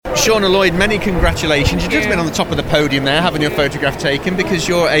Shauna Lloyd, many congratulations. You've just been on the top of the podium there, having your photograph taken, because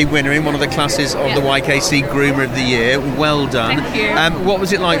you're a winner in one of the classes of the YKC Groomer of the Year. Well done. Thank you. What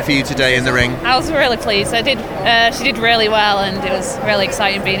was it like for you today in the ring? I was really pleased. She did really well, and it was really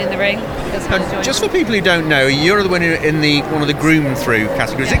exciting being in the ring. Just for people who don't know, you're the winner in one of the Groom Through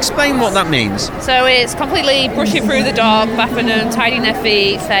categories. Explain what that means. So it's completely brushing through the dog, bathing them, tidying their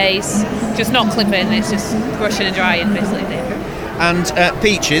feet, face, just not clipping. It's just brushing and drying, basically. And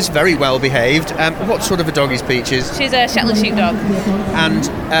Peaches, very well behaved. What sort of a dog is Peaches? She's a Shetland sheepdog. And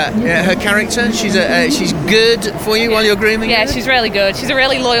her character, she's good for you while you're grooming her? Yeah, she's really good. She's a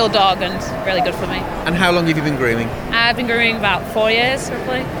really loyal dog and really good for me. And how long have you been grooming? I've been grooming about 4 years,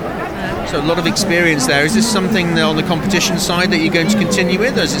 roughly. So a lot of experience there. Is this something on the competition side that you're going to continue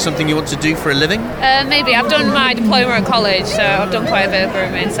with, or is it something you want to do for a living? Maybe. I've done my diploma at college, so I've done quite a bit of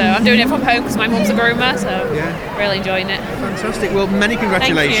grooming. So I'm doing it from home because my mum's a groomer, so really enjoying it. Fantastic. Well, many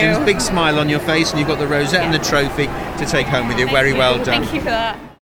congratulations. Big smile on your face, and you've got the rosette and the trophy to take home with you. Very well done. Thank you for that.